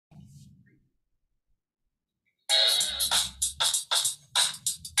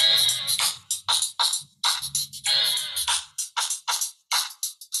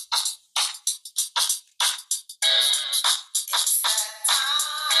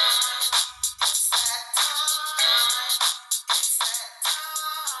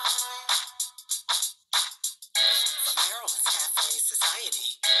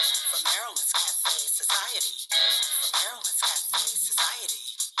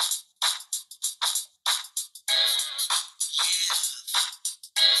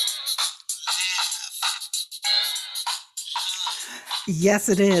Yes,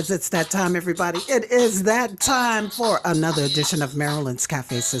 it is. It's that time, everybody. It is that time for another edition of Maryland's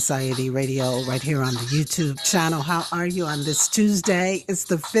Cafe Society Radio right here on the YouTube channel. How are you on this Tuesday? It's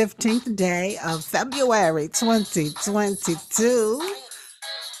the 15th day of February 2022.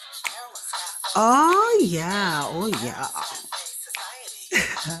 Oh, yeah. Oh, yeah.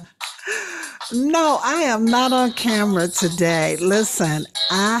 No, I am not on camera today. Listen,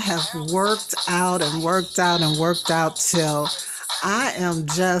 I have worked out and worked out and worked out till I'm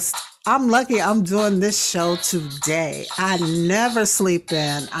lucky I'm doing this show today. I never sleep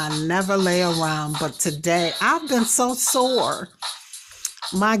in, I never lay around, but today I've been so sore.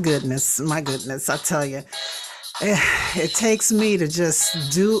 My goodness, I tell you. It takes me to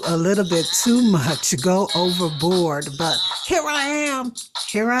just do a little bit too much, go overboard. But here I am.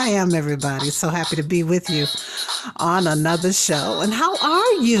 Here I am, everybody. So happy to be with you on another show. And how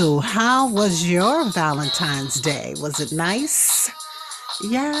are you? How was your Valentine's Day? Was it nice?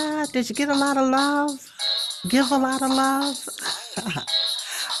 Yeah. Did you get a lot of love? Give a lot of love?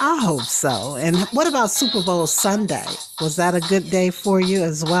 I hope so. And what about Super Bowl Sunday? Was that a good day for you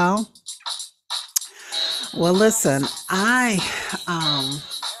as well? Well, listen, um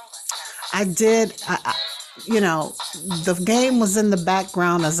I did you know, the game was in the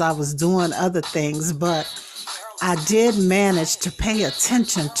background as I was doing other things, but I did manage to pay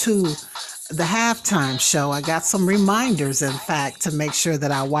attention to the halftime show. I got some reminders, in fact, to make sure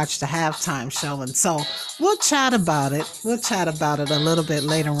that I watched the halftime show. And so we'll chat about it. We'll chat about it a little bit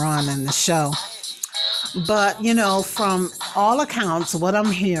later on in the show. But, from all accounts, what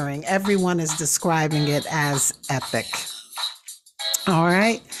I'm hearing, everyone is describing it as epic. All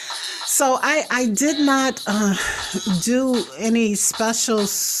right. So I did not do any special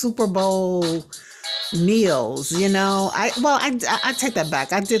Super Bowl meals, I take that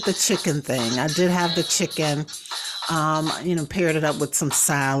back. I did the chicken thing. I did have the chicken, paired it up with some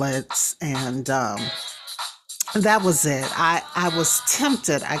salads, and that was it. I was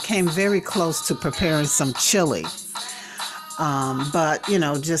tempted. I came very close to preparing some chili, but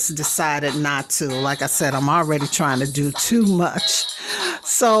just decided not to. Like I said, I'm already trying to do too much,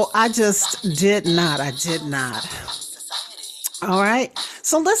 so I just did not. I did not. All right.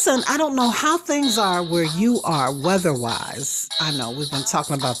 So listen, I don't know how things are where you are weather-wise. I know we've been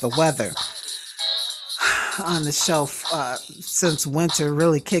talking about the weather on the show since winter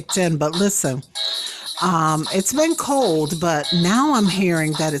really kicked in, but listen. It's been cold, but now I'm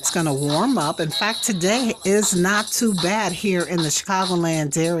hearing that it's going to warm up. In fact, today is not too bad here in the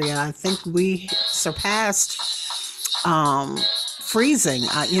Chicagoland area. I think we surpassed freezing.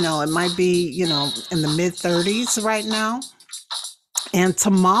 It might be, in the mid 30s right now. And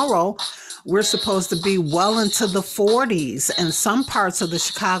tomorrow, we're supposed to be well into the 40s. And some parts of the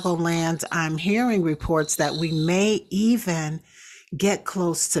Chicagoland, I'm hearing reports that we may even get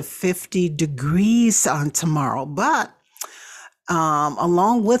close to 50 degrees on tomorrow. But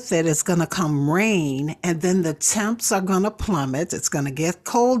along with it, it's going to come rain, and then the temps are going to plummet. It's going to get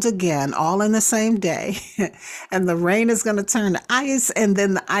cold again, all in the same day. And the rain is going to turn to ice, and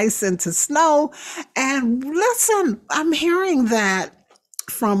then the ice into snow. And listen, I'm hearing that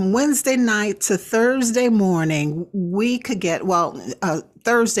from Wednesday night to Thursday morning, we could get,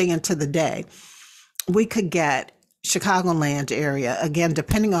 Thursday into the day, we could get Chicagoland area, again,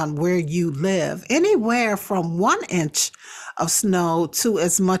 depending on where you live, anywhere from 1 inch of snow to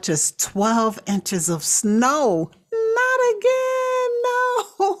as much as 12 inches of snow. Not again,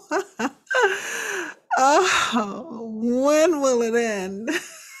 no. Oh, when will it end?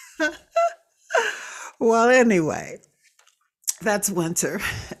 Well, anyway, that's winter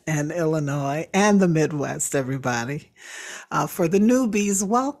in Illinois and the Midwest, everybody. For the newbies,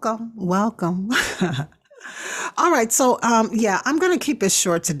 welcome, welcome. All right, so I'm going to keep it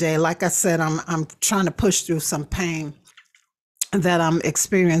short today. Like I said, I'm trying to push through some pain that I'm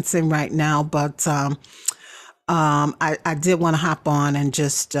experiencing right now, but I did want to hop on and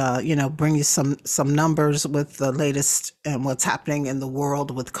just bring you some numbers with the latest and what's happening in the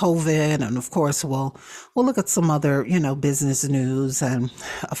world with COVID, and of course we'll look at some other business news, and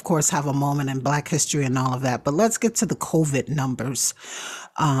of course have a moment in Black history and all of that. But let's get to the COVID numbers.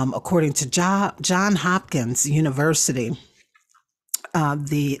 According to John Hopkins University,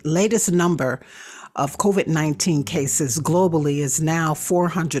 the latest number of COVID-19 cases globally is now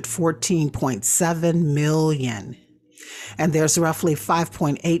 414.7 million. And there's roughly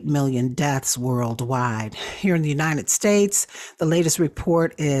 5.8 million deaths worldwide. Here in the United States, the latest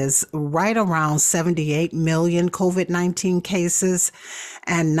report is right around 78 million COVID-19 cases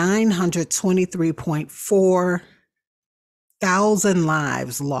and 923.4 thousand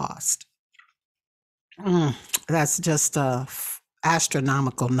lives lost. That's just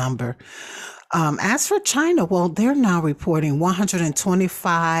astronomical number. As for China, well, they're now reporting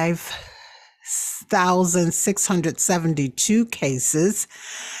 125,672 cases,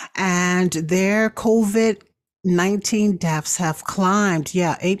 and their COVID-19 deaths have climbed.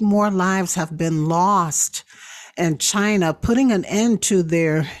 Yeah, 8 more lives have been lost in China, putting an end to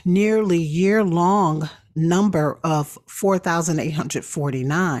their nearly year-long number of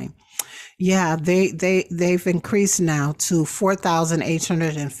 4,849. Yeah, they've increased now to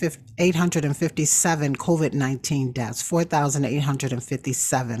 4,857 COVID-19 deaths.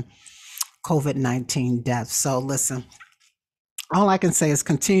 4,857 COVID-19 deaths. So listen, all I can say is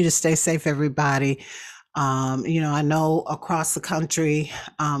continue to stay safe, everybody. I know across the country,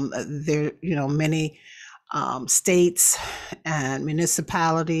 there, many states and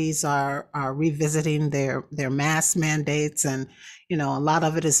municipalities are revisiting their mask mandates, and a lot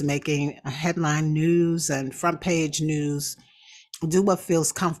of it is making headline news and front page news. Do what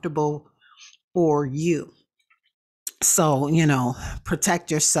feels comfortable for you. So, protect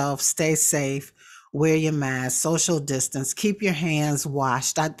yourself, stay safe, wear your mask, social distance, keep your hands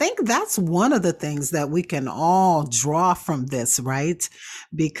washed. I think that's one of the things that we can all draw from this, right?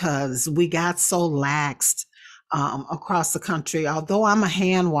 Because we got so laxed across the country. Although I'm a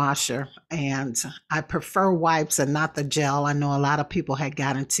hand washer and I prefer wipes and not the gel, I know a lot of people had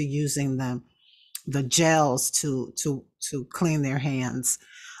got into using the gels to clean their hands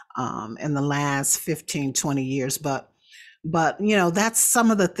in the last 15, 20 years. But that's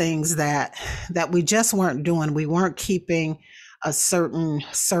some of the things that we just weren't doing. We weren't keeping certain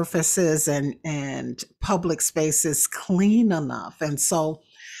surfaces and public spaces clean enough. And so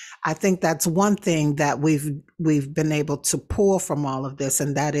I think that's one thing that we've been able to pull from all of this,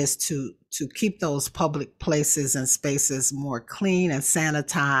 and that is to keep those public places and spaces more clean and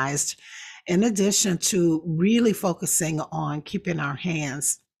sanitized, in addition to really focusing on keeping our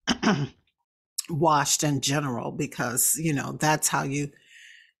hands washed in general, because that's how you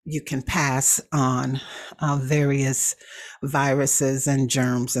can pass on various viruses and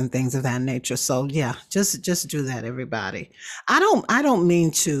germs and things of that nature. So yeah, just do that, everybody. I don't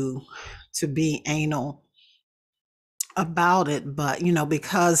mean to be anal about it, but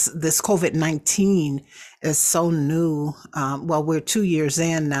because this COVID-19 is so new, well, we're 2 years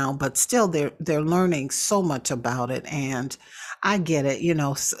in now, but still they're learning so much about it, and I get it.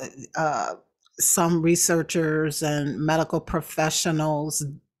 Some researchers and medical professionals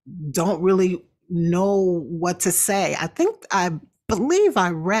don't really know what to say. I believe I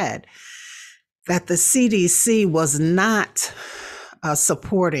read that the CDC was not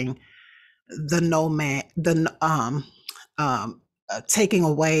supporting taking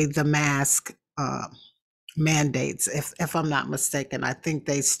away the mask mandates. If I'm not mistaken, I think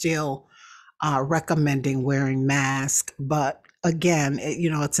they still are recommending wearing masks. But again,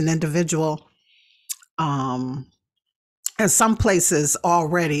 it's an individual. In some places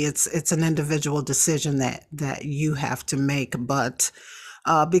already, it's an individual decision that you have to make. But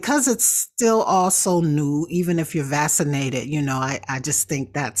because it's still also new, even if you're vaccinated, I just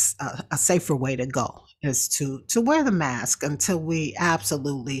think that's a safer way to go, is to wear the mask until we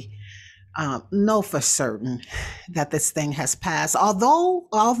absolutely know for certain that this thing has passed.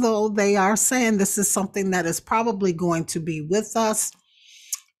 Although they are saying this is something that is probably going to be with us,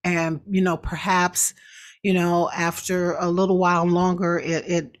 and perhaps after a little while longer,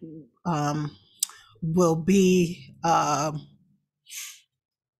 it will be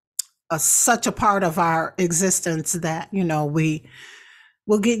such a part of our existence that we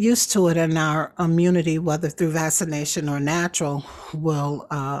will get used to it, and our immunity, whether through vaccination or natural, will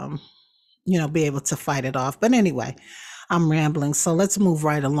be able to fight it off. But anyway, I'm rambling, so let's move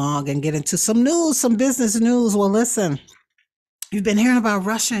right along and get into some news, some business news. Well, listen, you've been hearing about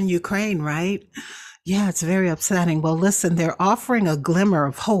Russia and Ukraine, right? Yeah, it's very upsetting. Well, listen, they're offering a glimmer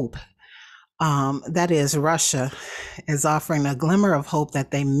of hope. That is, Russia is offering a glimmer of hope that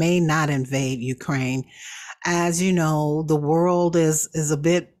they may not invade Ukraine. As you know, the world is a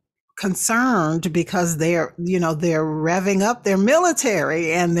bit concerned because they're revving up their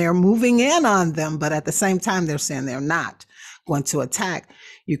military and they're moving in on them. But at the same time, they're saying they're not going to attack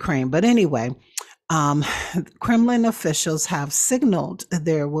Ukraine. But anyway, Kremlin officials have signaled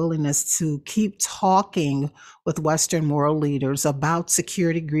their willingness to keep talking with Western world leaders about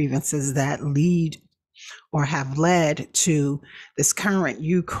security grievances that lead or have led to this current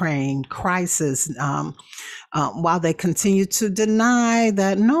Ukraine crisis, while they continue to deny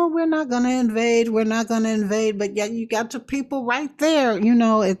that, no, we're not going to invade, but yet you got the people right there.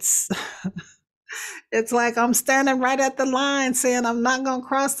 It's like I'm standing right at the line saying I'm not going to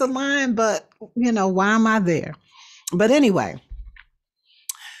cross the line, but why am I there? But anyway,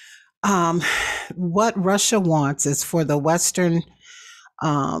 Um, what Russia wants is for the Western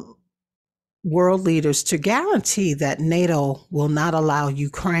um, world leaders to guarantee that NATO will not allow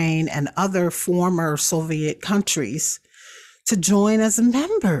Ukraine and other former Soviet countries to join as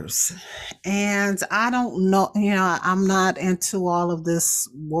members. And I don't know, I'm not into all of this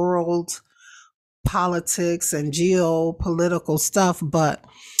world politics and geopolitical stuff, but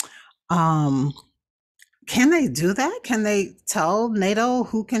um, can they do that? Can they tell NATO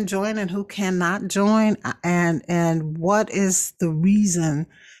who can join and who cannot join? And what is the reason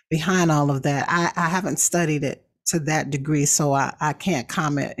behind all of that? I haven't studied it to that degree, so I can't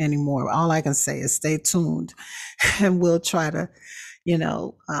comment anymore. All I can say is stay tuned, and we'll try to,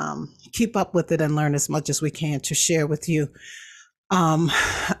 keep up with it and learn as much as we can to share with you.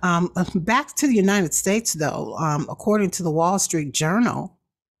 Back to the United States, though, according to the Wall Street Journal,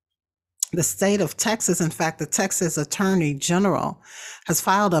 the state of Texas, in fact, the Texas Attorney General, has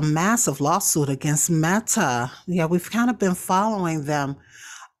filed a massive lawsuit against Meta. Yeah, we've kind of been following them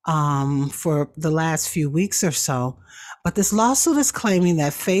for the last few weeks or so. But this lawsuit is claiming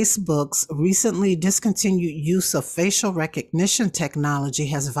that Facebook's recently discontinued use of facial recognition technology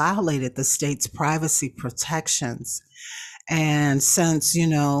has violated the state's privacy protections. And since,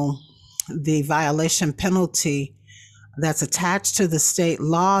 the violation penalty that's attached to the state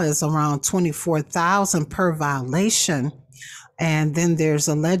law is around $24,000 per violation, and then there's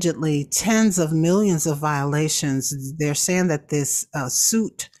allegedly tens of millions of violations, they're saying that this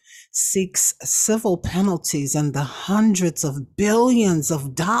suit seeks civil penalties in the hundreds of billions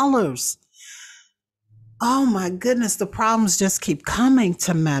of dollars. Oh my goodness, the problems just keep coming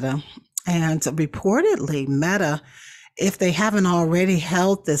to Meta. And reportedly, Meta, if they haven't already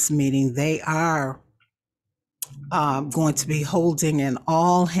held this meeting, they are going to be holding an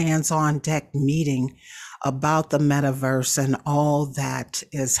all hands on deck meeting about the metaverse and all that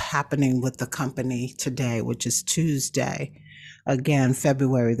is happening with the company today, which is Tuesday, again,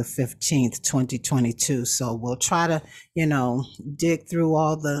 February the 15th, 2022. So we'll try to, dig through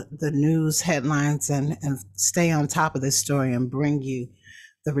all the news headlines and stay on top of this story and bring you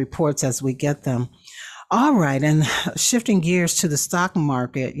the reports as we get them. All right, and shifting gears to the stock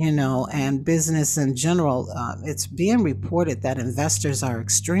market, and business in general, it's being reported that investors are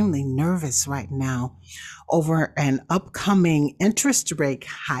extremely nervous right now over an upcoming interest rate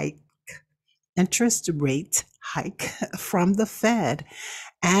hike from the Fed.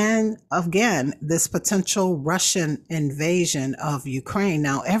 And again, this potential Russian invasion of Ukraine.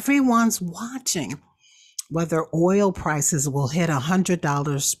 Now, everyone's watching whether oil prices will hit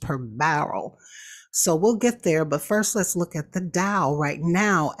 $100 per barrel. So we'll get there, but first let's look at the Dow right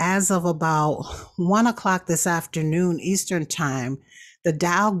now. As of about 1 o'clock this afternoon Eastern time, the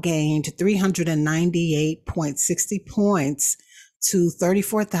Dow gained 398.60 points to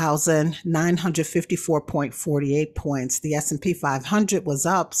 34,954.48 points. The S&P 500 was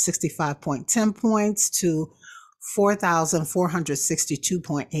up 65.10 points to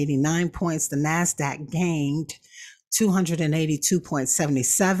 4,462.89 points. The NASDAQ gained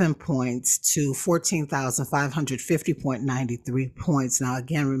 282.77 points to 14,550.93 points. Now,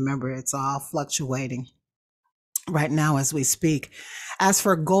 again, remember, it's all fluctuating right now as we speak. As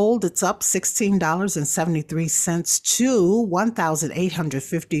for gold, it's up $16.73 to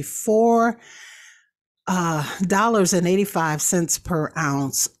 $1,854.85 per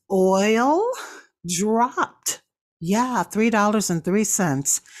ounce. Oil dropped. Yeah,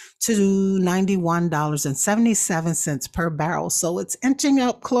 $3.03 to $91.77 per barrel. So it's inching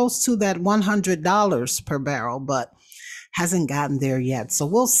up close to that $100 per barrel, but hasn't gotten there yet. So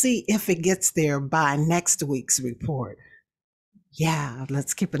we'll see if it gets there by next week's report. Yeah,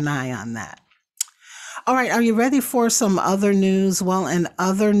 let's keep an eye on that. All right, are you ready for some other news? Well, in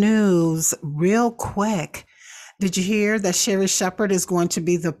other news, real quick, did you hear that Sherri Shepard is going to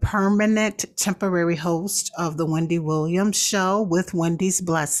be the permanent temporary host of the Wendy Williams show with Wendy's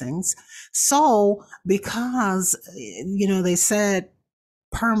Blessings? So because, they said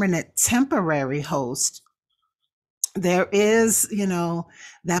permanent temporary host, there is,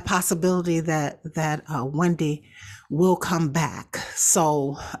 that possibility that Wendy will come back.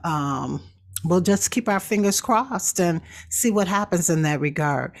 So we'll just keep our fingers crossed and see what happens in that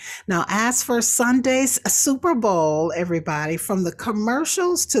regard. Now, as for Sunday's Super Bowl, everybody, from the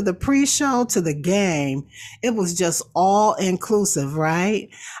commercials to the pre-show to the game, it was just all inclusive, right?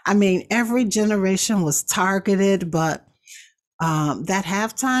 I mean, every generation was targeted, but that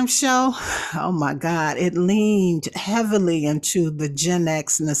halftime show, oh my God, it leaned heavily into the Gen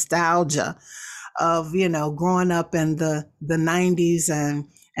X nostalgia of, growing up in the 90s and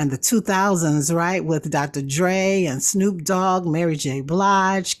and the 2000s, right, with Dr. Dre and Snoop Dogg, Mary J.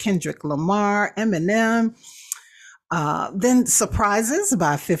 Blige, Kendrick Lamar, Eminem. Then Surprises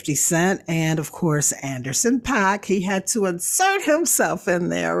by 50 Cent, and of course, Anderson .Paak. He had to insert himself in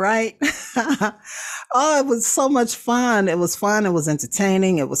there, right? Oh, it was so much fun. It was fun. It was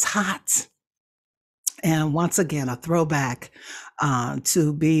entertaining. It was hot. And once again, a throwback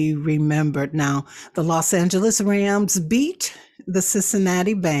to be remembered. Now, the Los Angeles Rams beat the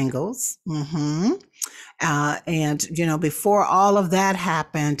Cincinnati Bengals. And before all of that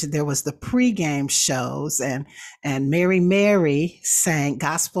happened, there was the pregame shows, and Mary sang,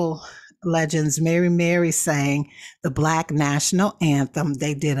 gospel legends Mary sang the Black national anthem.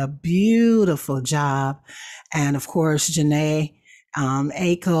 They did a beautiful job. And of course, Janae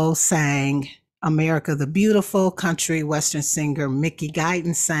Aiko sang America the Beautiful. Country western singer Mickey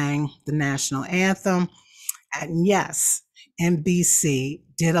Guyton sang the national anthem. And yes, NBC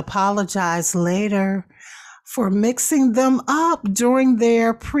did apologize later for mixing them up during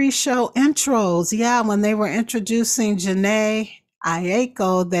their pre-show intros. Yeah, when they were introducing Janae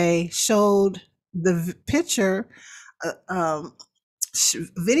Aiko, they showed the picture,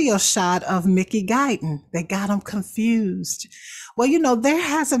 video shot of Mickey Guyton. They got them confused. Well, there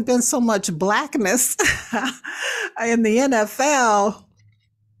hasn't been so much blackness in the NFL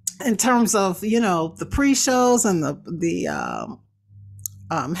in terms of, the pre-shows and the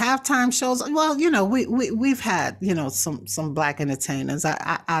halftime shows. Well, we've had, some black entertainers.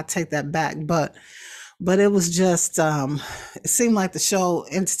 I take that back, but it was just, it seemed like the show,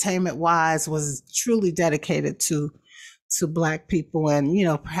 entertainment wise, was truly dedicated to black people, and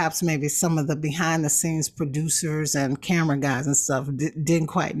perhaps maybe some of the behind the scenes producers and camera guys and stuff didn't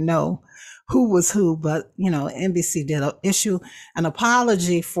quite know who was who. But NBC did issue an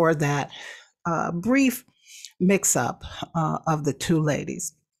apology for that brief mix-up of the two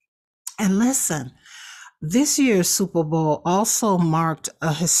ladies. And listen, this year's Super Bowl also marked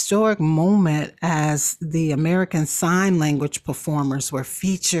a historic moment as the American Sign Language performers were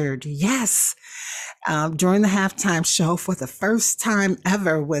featured, yes, during the halftime show for the first time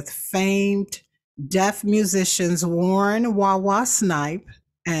ever, with famed deaf musicians Warren Wawa Snipe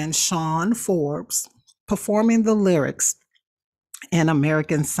and Sean Forbes performing the lyrics in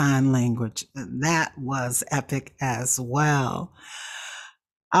American Sign Language. That was epic as well.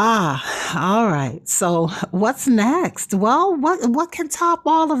 All right. So what's next? Well, what can top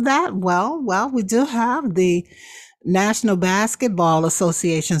all of that? Well, we do have the National Basketball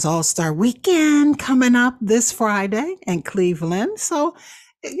Association's All-Star Weekend coming up this Friday in Cleveland. So,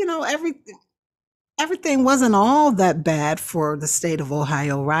 everything wasn't all that bad for the state of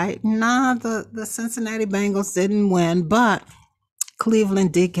Ohio, right? Nah, the Cincinnati Bengals didn't win, but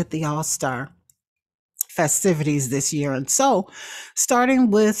Cleveland did get the All-Star festivities this year. And so,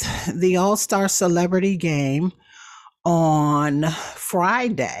 starting with the All-Star Celebrity Game on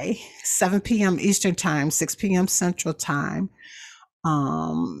Friday, 7 p.m. Eastern Time, 6 p.m. Central Time,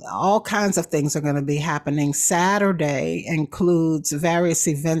 all kinds of things are going to be happening. Saturday includes various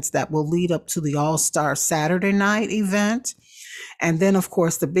events that will lead up to the All-Star Saturday night event. And then, of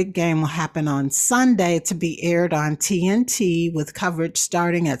course, the big game will happen on Sunday to be aired on TNT with coverage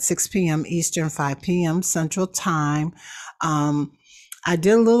starting at 6 p.m. Eastern, 5 p.m. Central Time. I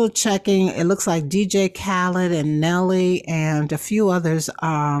did a little checking. It looks like DJ Khaled and Nelly and a few others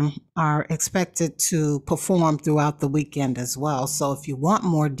are expected to perform throughout the weekend as well. So if you want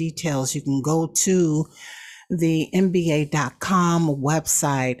more details, you can go to the NBA.com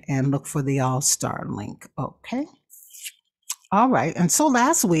website and look for the All-Star link. Okay. All right. And so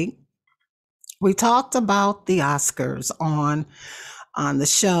last week, we talked about the Oscars on the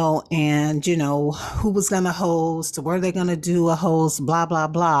show, and who was going to host, were they going to do a host, blah blah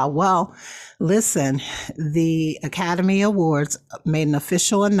blah. Well, listen, the Academy Awards made an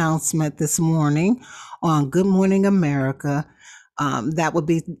official announcement this morning on Good Morning America. That would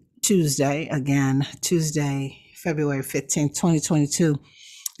be Tuesday, February 15th, 2022,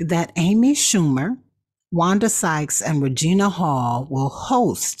 that Amy Schumer, Wanda Sykes, and Regina Hall will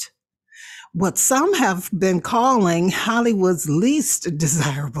host what some have been calling Hollywood's least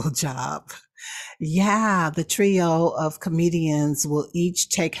desirable job. Yeah, the trio of comedians will each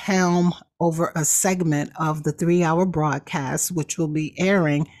take helm over a segment of the 3-hour broadcast, which will be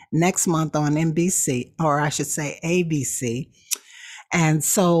airing next month on NBC, or I should say ABC. And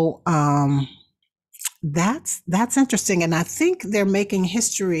so that's interesting. And I think they're making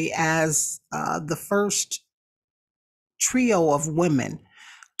history as the first trio of women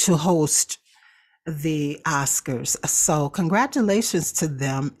to host the Oscars. So congratulations to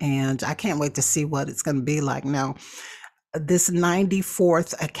them. And I can't wait to see what it's going to be like. Now, this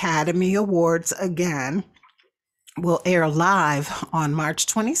 94th Academy Awards again will air live on March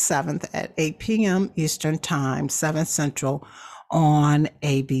 27th at 8 p.m. Eastern Time, 7 Central on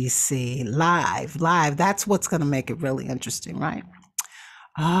ABC. Live. That's what's going to make it really interesting, right?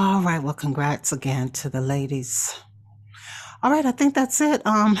 All right. Well, congrats again to the ladies. All right, I think that's it.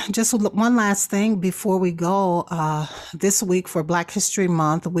 Just one last thing before we go. This week for Black History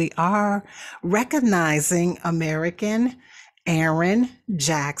Month, we are recognizing American Erin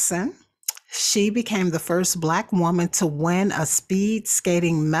Jackson. She became the first Black woman to win a speed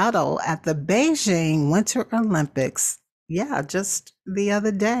skating medal at the Beijing Winter Olympics. Yeah, just the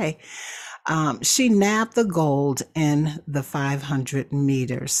other day. She nabbed the gold in the 500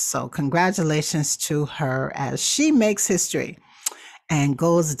 meters. So congratulations to her as she makes history and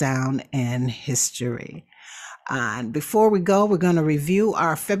goes down in history. And before we go, we're going to review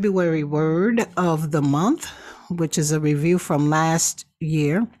our February word of the month, which is a review from last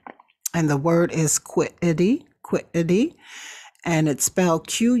year. And the word is quiddity, and it's spelled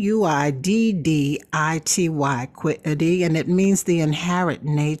Quiddity, quiddity, and it means the inherent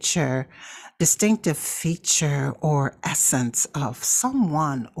nature, distinctive feature, or essence of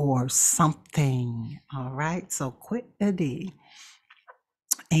someone or something. All right, so quiddity.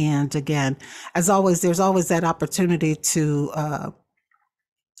 And again, as always, there's always that opportunity to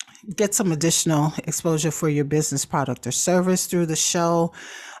get some additional exposure for your business, product, or service through the show.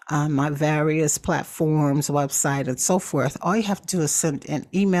 My various platforms, website, and so forth. All you have to do is send an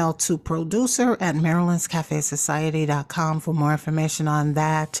email to producer@marilynscafesociety.com for more information on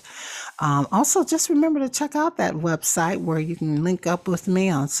that. Also, just remember to check out that website where you can link up with me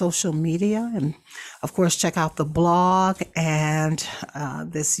on social media. And of course, check out the blog and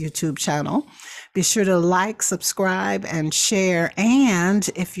this YouTube channel. Be sure to like, subscribe, and share. And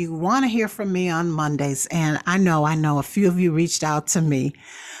if you want to hear from me on Mondays, and I know a few of you reached out to me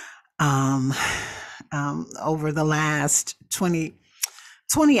over the last 20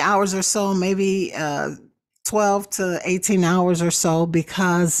 hours or so, maybe 12 to 18 hours or so,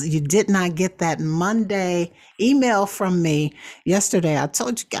 because you did not get that Monday email from me yesterday. I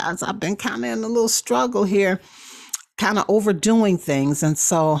told you guys I've been kind of in a little struggle here, kind of overdoing things. And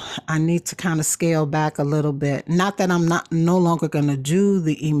so I need to kind of scale back a little bit. Not that I'm no longer going to do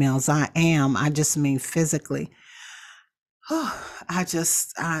the emails. I just mean physically. My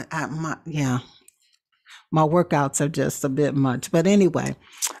workouts are just a bit much. But anyway,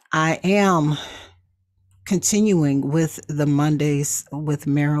 I am continuing with the Mondays with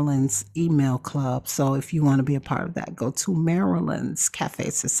Marilyn's email club. So if you want to be a part of that, go to Marilyn's Cafe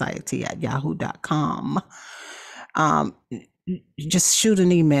Society at yahoo.com. Just shoot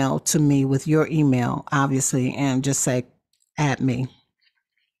an email to me with your email, obviously, and just say, add me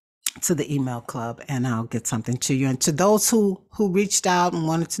to the email club, and I'll get something to you. And to those who reached out and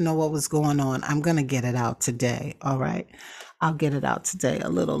wanted to know what was going on, I'm going to get it out today. All right. I'll get it out today, a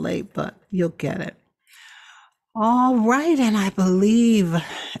little late, but you'll get it. All right. And I believe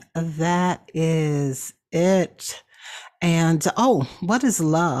that is it. And what is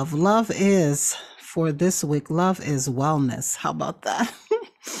love? Love is, for this week, love is wellness. How about that?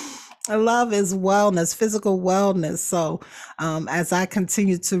 Love is wellness, physical wellness. So as I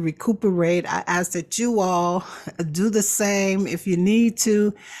continue to recuperate, I ask that you all do the same if you need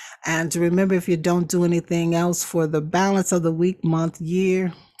to. And remember, if you don't do anything else for the balance of the week, month,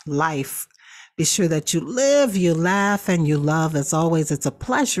 year, life, be sure that you live, you laugh, and you love. As always, it's a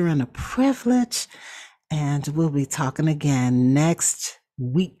pleasure and a privilege. And we'll be talking again next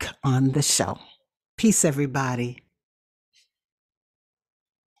week on the show. Peace, everybody.